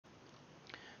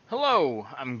Hello,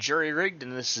 I'm Jerry Rigged,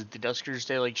 and this is the Duskers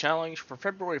Daily Challenge for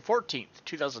February 14th,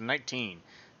 2019.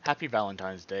 Happy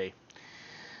Valentine's Day.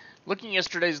 Looking at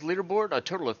yesterday's leaderboard, a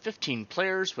total of 15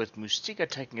 players, with Mustika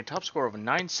taking a top score of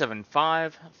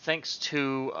 975, thanks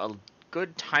to a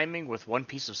good timing with one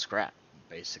piece of scrap,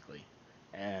 basically.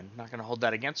 And not going to hold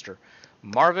that against her.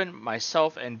 Marvin,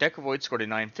 myself, and Decavoid scored a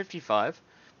 955.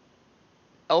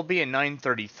 LB a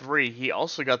 933, he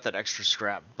also got that extra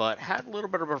scrap, but had a little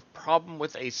bit of a problem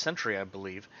with a sentry, I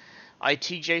believe.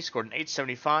 ITJ scored an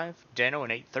 875, Dano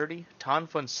an 830,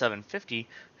 Tonfun 750,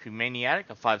 Humaniatic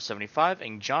a 575,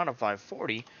 and John a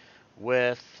 540,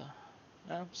 with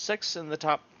 6 in the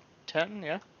top 10,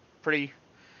 yeah. Pretty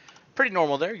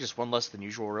normal there, just one less than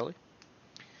usual, really.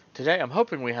 Today, I'm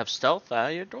hoping we have stealth.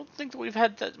 I don't think that we've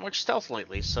had that much stealth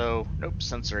lately, so nope,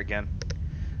 sensor again.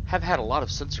 Have had a lot of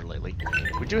sensor lately.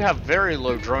 We do have very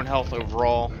low drone health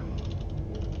overall.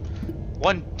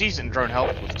 One decent drone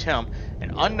health with Tim,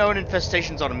 and unknown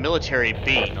infestations on a military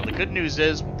B. Now the good news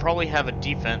is we'll probably have a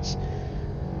defense.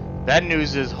 Bad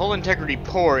news is hull integrity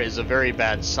poor is a very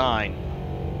bad sign.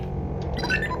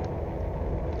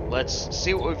 Let's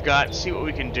see what we've got, see what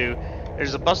we can do.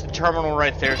 There's a busted terminal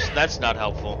right there, so that's not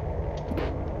helpful.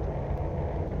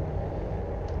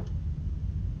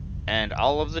 And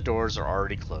all of the doors are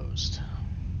already closed.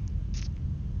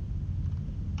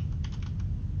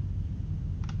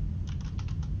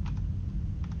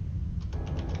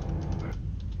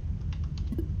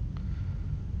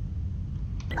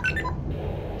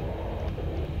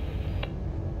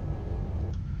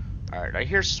 Alright, I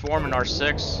hear Swarm in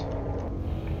R6.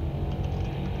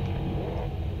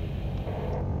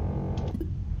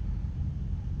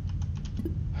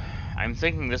 I'm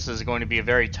thinking this is going to be a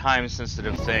very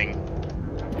time-sensitive thing.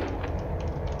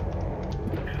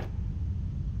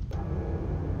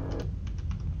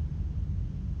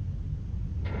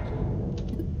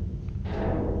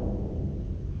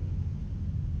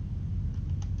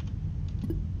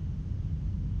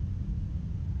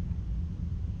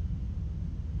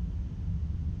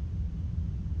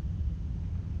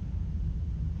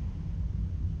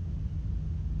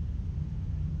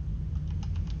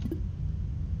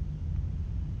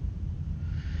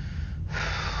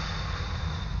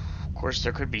 Of course,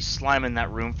 there could be slime in that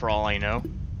room for all I know.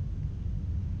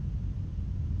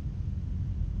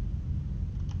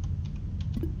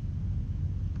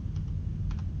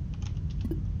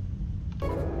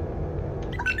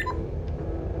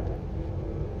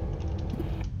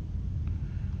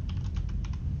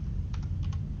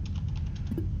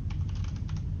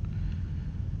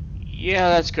 Yeah,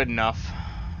 that's good enough.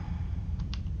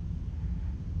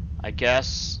 I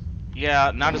guess.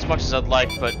 Yeah, not as much as I'd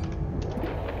like, but...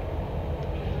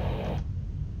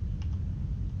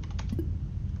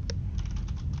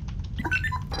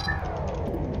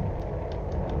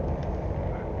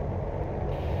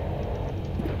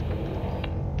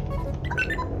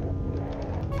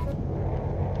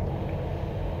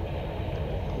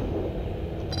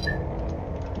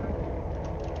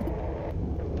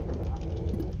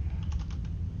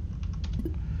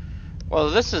 well,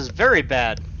 this is very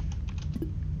bad.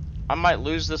 I might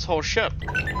lose this whole ship.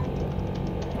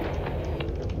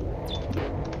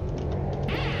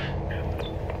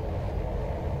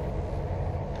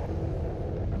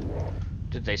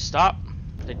 Did they stop?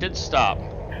 They did stop.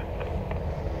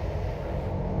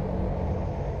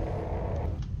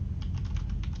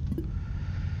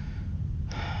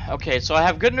 Okay, so I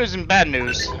have good news and bad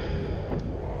news.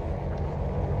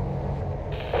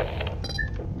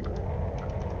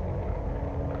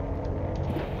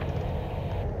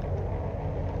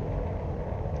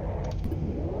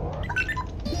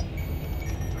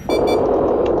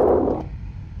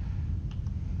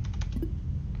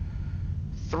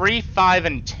 Three, 5,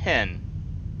 and 10.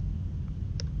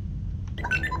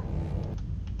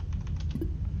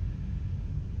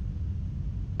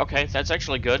 Okay, that's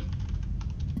actually good.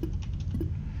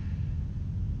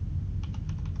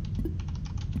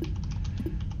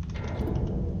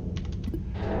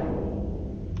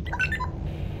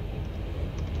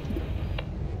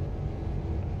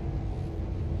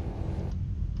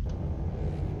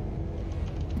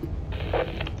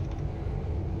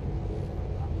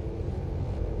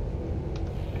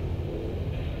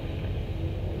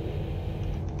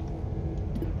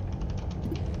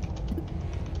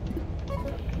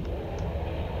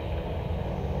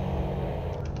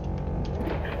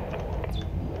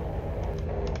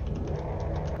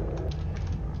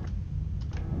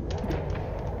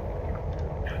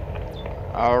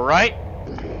 All right.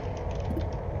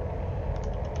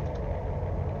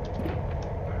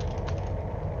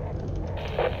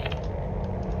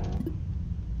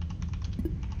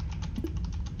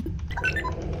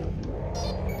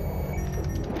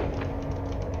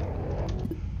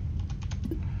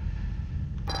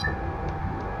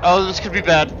 Oh, this could be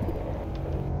bad.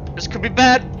 This could be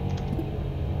bad.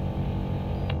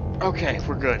 Okay,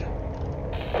 we're good.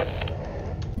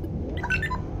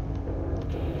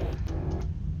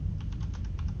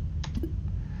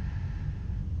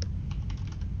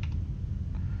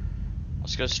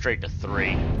 Let's go straight to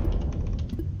 3.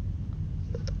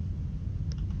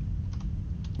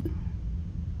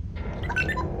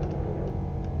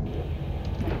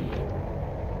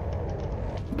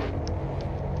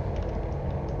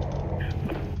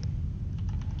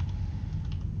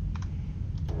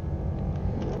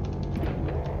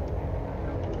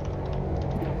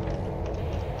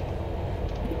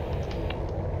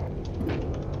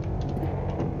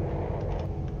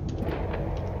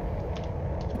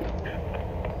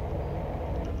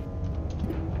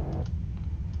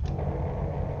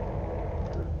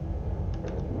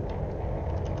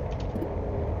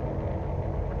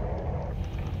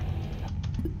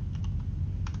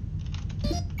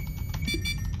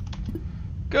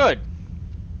 Good.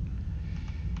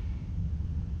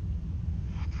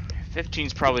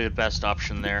 15's probably the best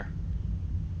option there.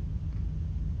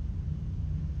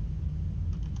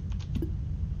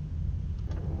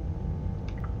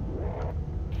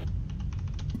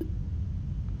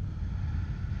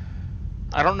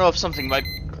 I don't know if something might...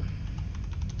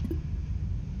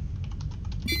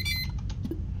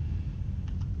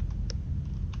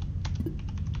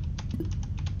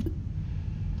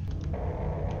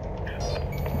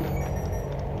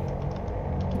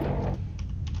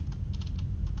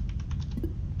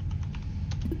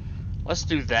 Let's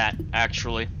do that,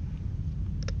 actually.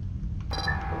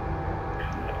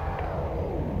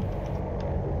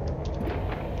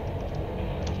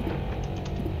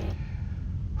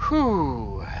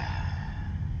 Whew.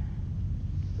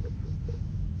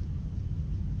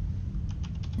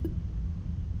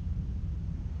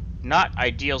 Not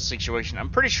ideal situation. I'm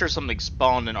pretty sure something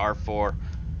spawned in R4.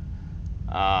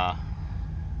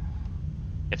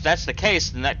 If that's the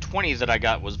case, then that 20 that I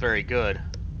got was very good.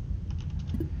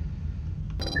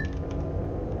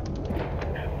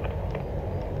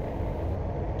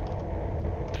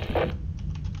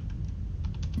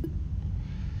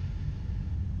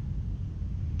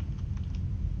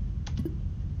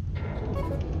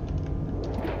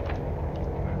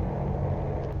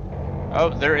 Oh,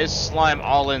 there is slime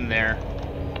all in there.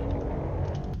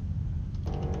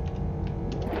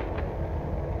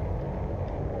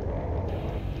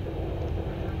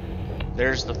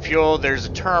 There's the fuel, there's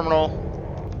the terminal.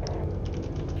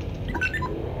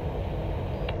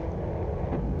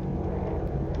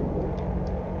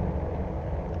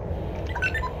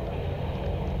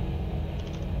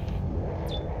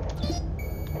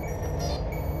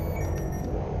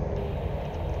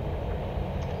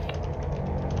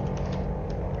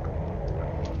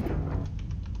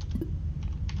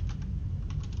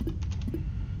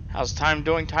 How's time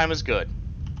doing? Time is good.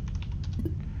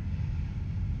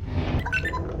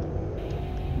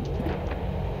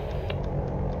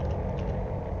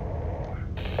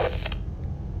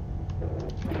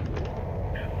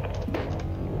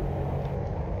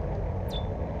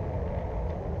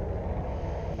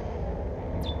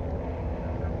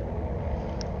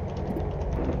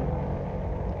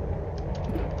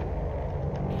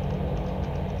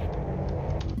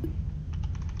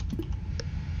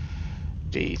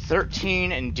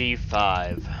 D13 and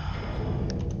D5.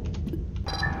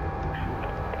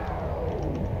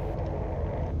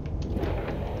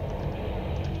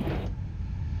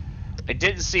 I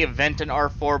didn't see a vent in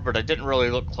R4, but I didn't really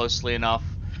look closely enough.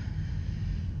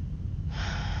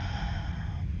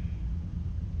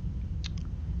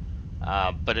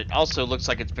 But it also looks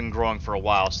like it's been growing for a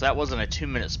while, so that wasn't a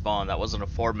 2-minute spawn, that wasn't a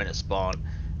 4-minute spawn.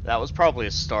 That was probably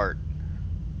a start.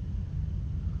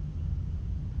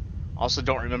 Also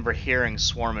don't remember hearing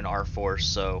swarm in R4,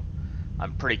 so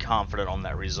I'm pretty confident on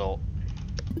that result.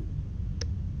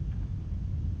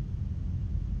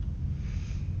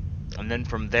 And then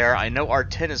from there, I know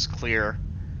R10 is clear.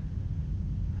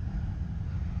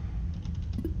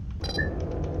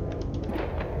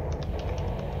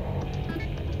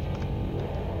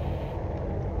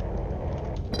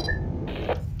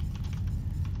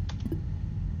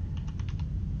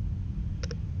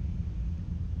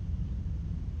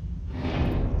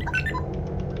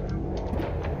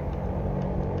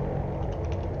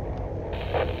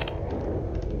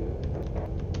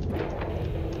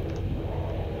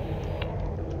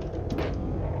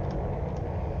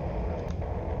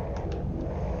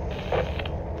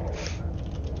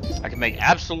 I can make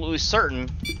absolutely certain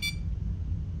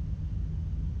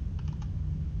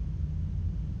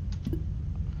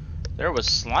there was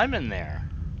slime in there.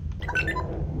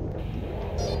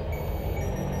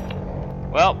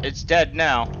 Well, it's dead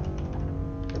now.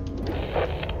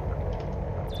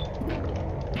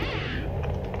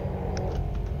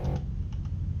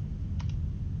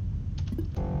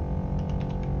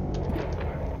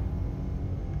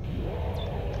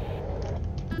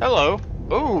 Hello.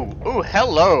 Ooh,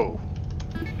 hello.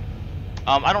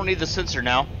 I don't need the sensor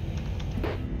now.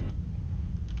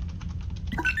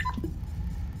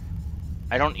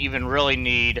 I don't even really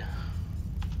need...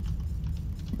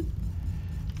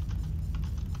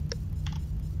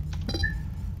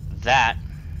 that.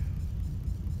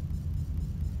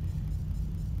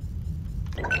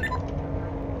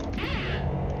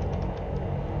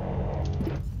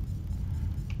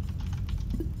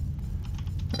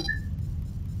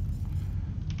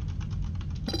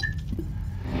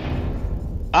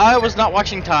 I was not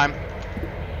watching time.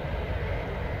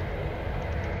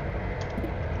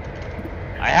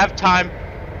 I have time.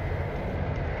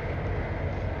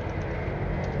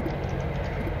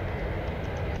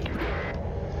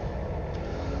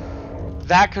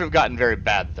 That could have gotten very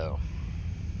bad, though.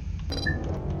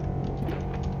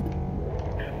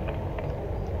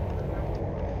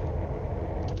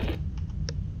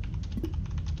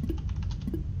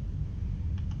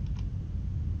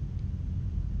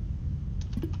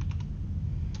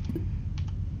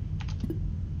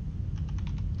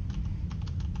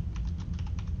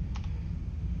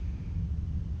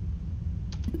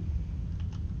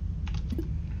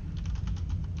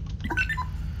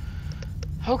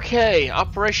 Okay,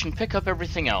 Operation Pick Up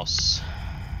Everything Else.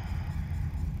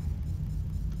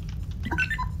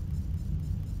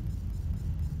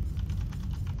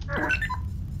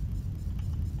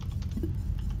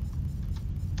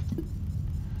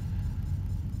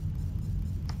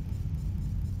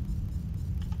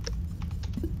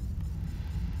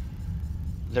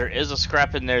 There is a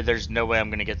scrap in there, there's no way I'm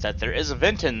going to get that. There is a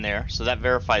vent in there, so that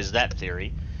verifies that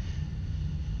theory.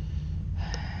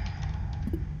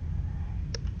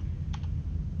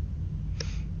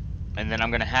 And then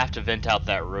I'm going to have to vent out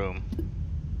that room.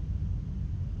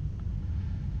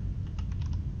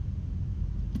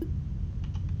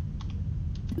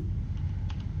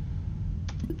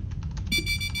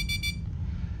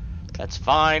 That's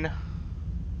fine.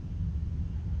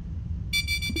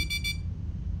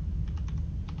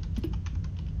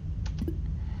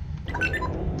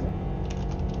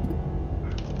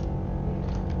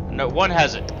 No, one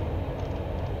has it.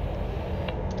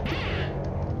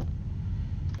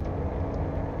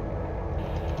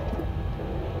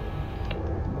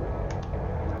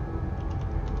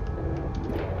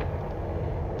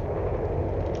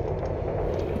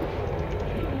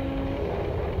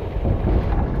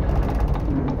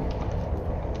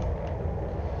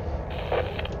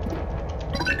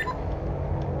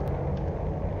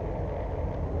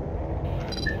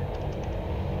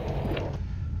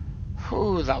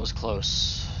 Ooh, that was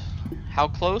close. How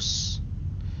close?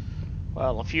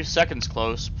 Well, a few seconds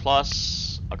close,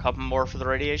 plus a couple more for the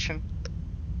radiation.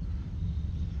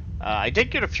 I did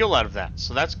get a fuel out of that,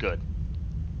 so that's good.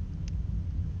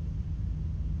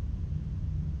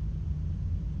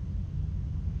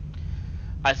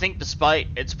 I think despite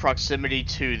its proximity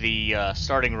to the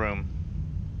starting room,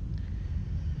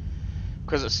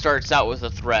 because it starts out with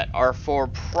a threat,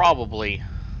 R4 probably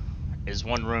is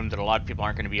one room that a lot of people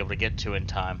aren't going to be able to get to in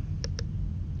time.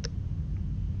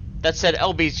 That said,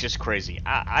 LB's just crazy.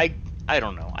 I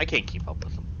don't know. I can't keep up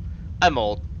with him. I'm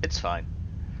old. It's fine.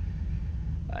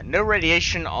 No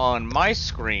radiation on my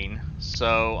screen,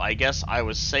 so I guess I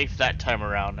was safe that time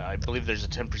around. I believe there's a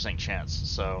 10% chance,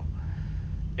 so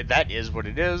that is what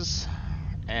it is.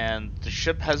 And the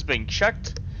ship has been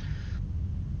checked,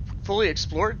 fully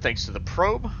explored thanks to the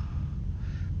probe.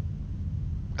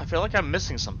 I feel like I'm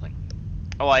missing something.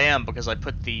 Oh, I am, because I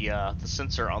put the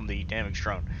sensor on the damaged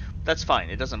drone. That's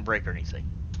fine, it doesn't break or anything.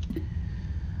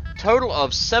 Total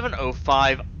of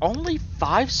 705, only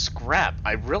 5 scrap.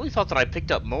 I really thought that I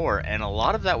picked up more, and a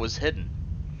lot of that was hidden.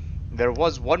 There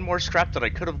was one more scrap that I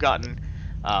could have gotten,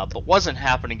 but wasn't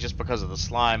happening just because of the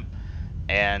slime.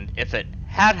 And if it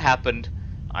had happened,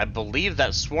 I believe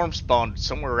that swarm spawned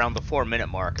somewhere around the 4-minute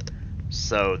mark.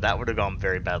 So that would have gone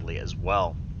very badly as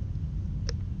well.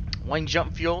 One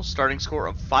jump fuel, starting score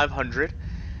of 500,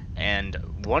 and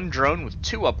one drone with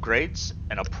 2 upgrades,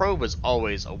 and a probe is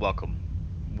always a welcome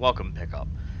pickup.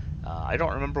 I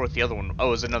don't remember what the other one... Oh,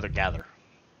 it was another gather.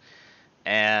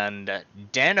 And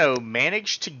Dano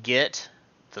managed to get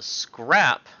the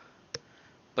scrap,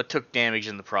 but took damage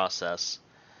in the process.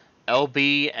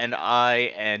 LB and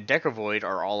I and Deckervoid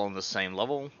are all on the same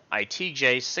level.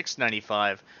 ITJ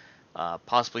 695,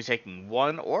 possibly taking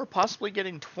 1 or possibly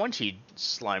getting 20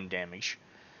 slime damage,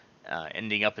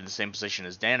 ending up in the same position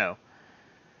as Dano.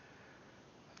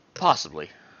 Possibly.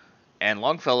 And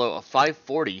Longfellow, a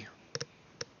 540.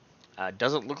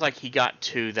 Doesn't look like he got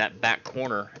to that back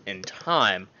corner in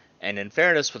time. And in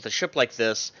fairness, with a ship like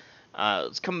this,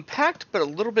 it's compact but a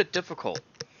little bit difficult.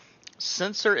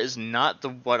 Sensor is not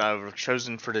what I would have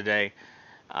chosen for today.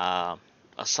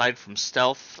 Aside from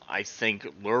stealth, I think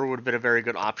lure would have been a very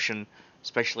good option,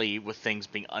 especially with things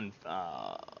being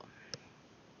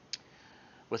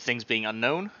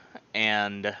unknown.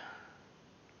 And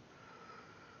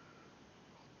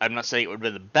I'm not saying it would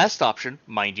have been the best option,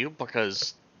 mind you,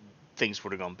 because things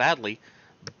would have gone badly,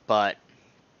 but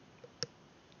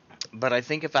I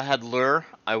think if I had lure,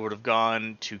 I would have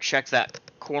gone to check that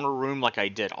corner room like I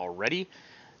did already,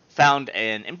 found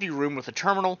an empty room with a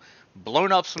terminal,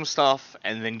 blown up some stuff,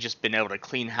 and then just been able to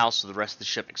clean house with the rest of the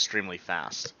ship extremely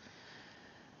fast.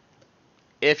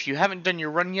 If you haven't done your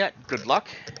run yet, good luck.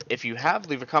 If you have,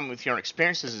 leave a comment with your own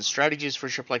experiences and strategies for a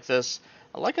ship like this.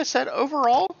 Like I said,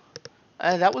 overall,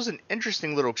 that was an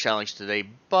interesting little challenge today,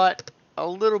 but a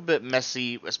little bit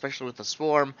messy, especially with the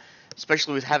swarm,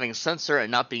 especially with having a sensor and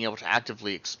not being able to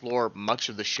actively explore much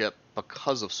of the ship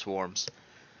because of swarms.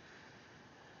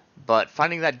 But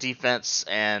finding that defense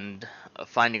and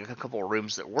finding a couple of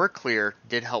rooms that were clear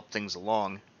did help things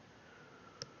along.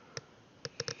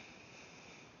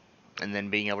 And then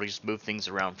being able to just move things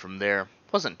around from there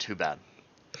wasn't too bad.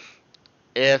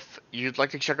 If you'd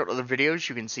like to check out other videos,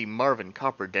 you can see Marvin,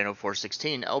 Copper,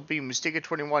 Dano416, LB,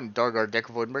 Mystica21, Dargar,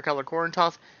 Decavoid, Mercalor,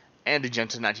 Corintoth, and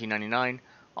Agenta1999,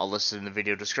 all listed in the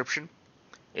video description.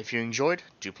 If you enjoyed,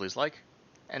 do please like,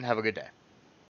 and have a good day.